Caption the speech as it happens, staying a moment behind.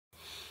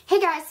Hey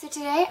guys, so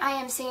today I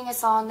am singing a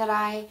song that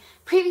I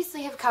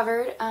previously have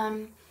covered,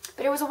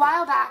 but it was a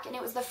while back and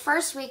it was the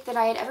first week that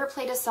I had ever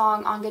played a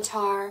song on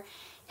guitar.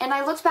 And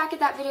I looked back at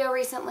that video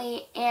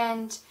recently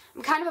and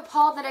I'm kind of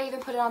appalled that I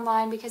even put it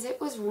online because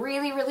it was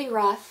really, really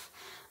rough.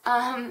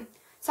 So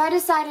I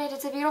decided,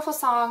 it's a beautiful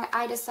song,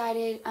 I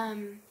decided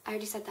to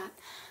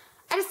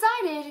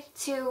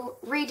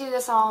redo the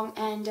song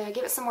and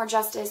give it some more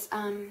justice.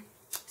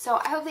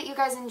 So I hope that you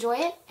guys enjoy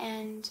it,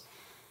 and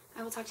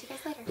I will talk to you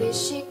guys later.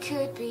 Wish it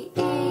could be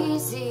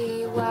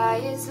easy. Why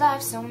is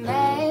life so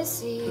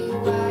messy?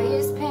 Why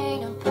is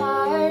pain a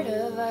part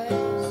of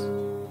us?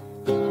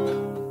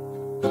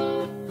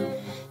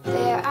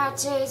 There are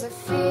days I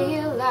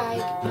feel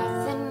like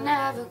nothing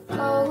ever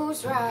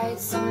goes right.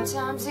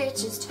 Sometimes it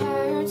just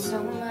hurts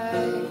so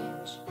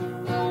much.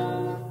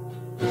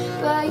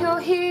 But you're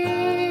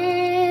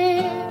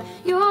here,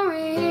 you're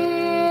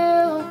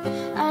real.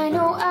 I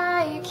know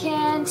I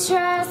can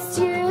trust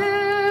you.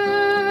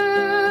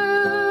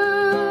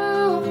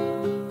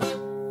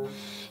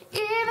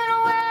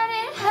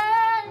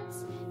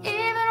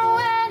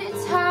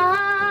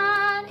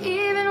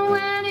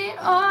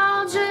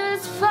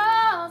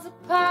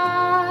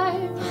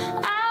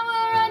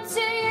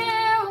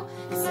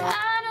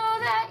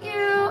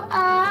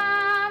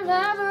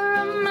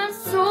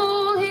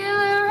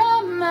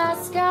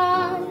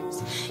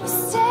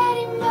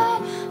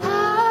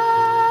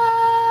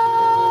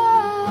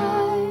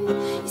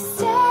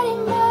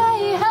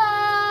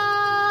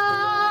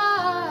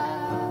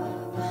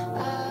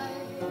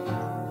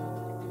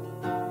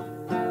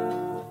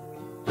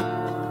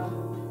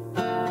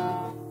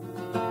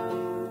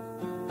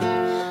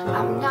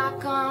 I'm not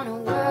gonna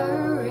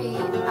worry,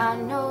 I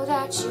know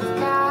that you've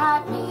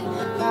got me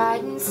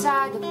right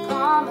inside the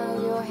palm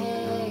of your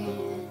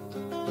hand.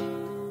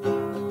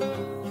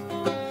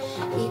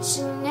 Each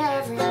and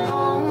every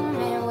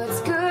moment,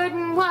 what's good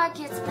and what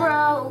gets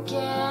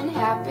broken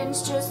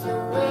happens just the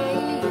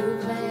way you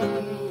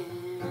planned.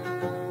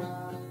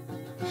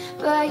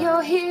 But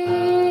you're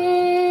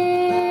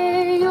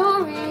here,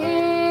 you're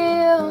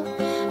real,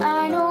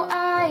 I know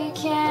I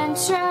can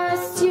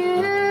trust you.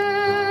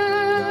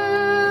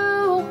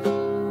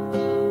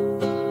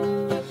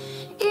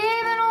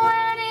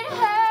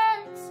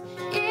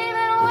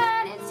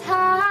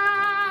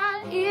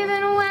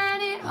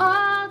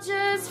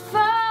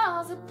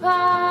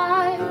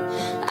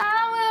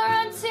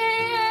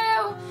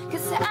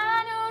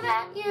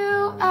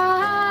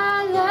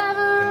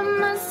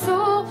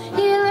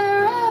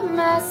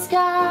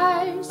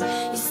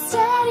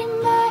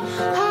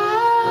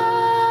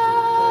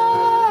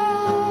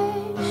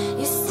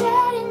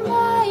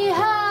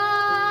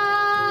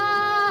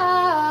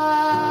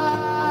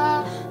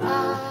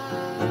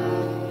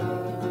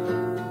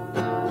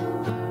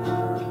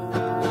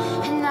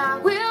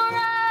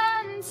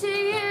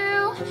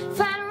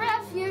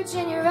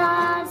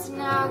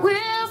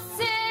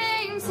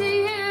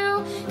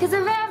 Because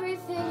of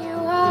everything you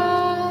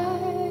are,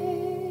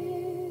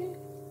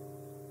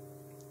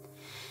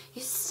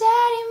 you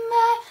steady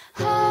my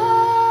heart,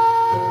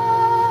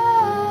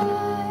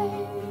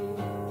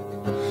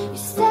 you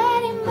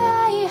steady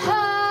my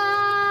heart.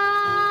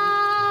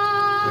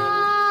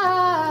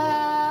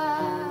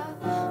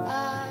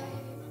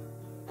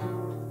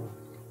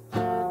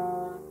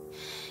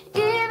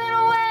 Even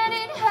when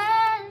it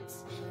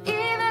hurts,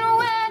 even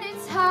when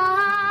it's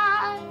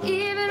hard,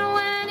 even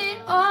when it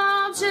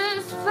all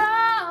just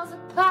falls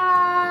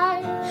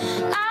apart,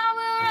 I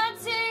will run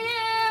to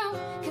you,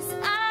 'cause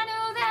I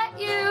know that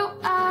you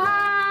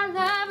are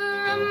lover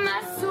of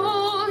my soul.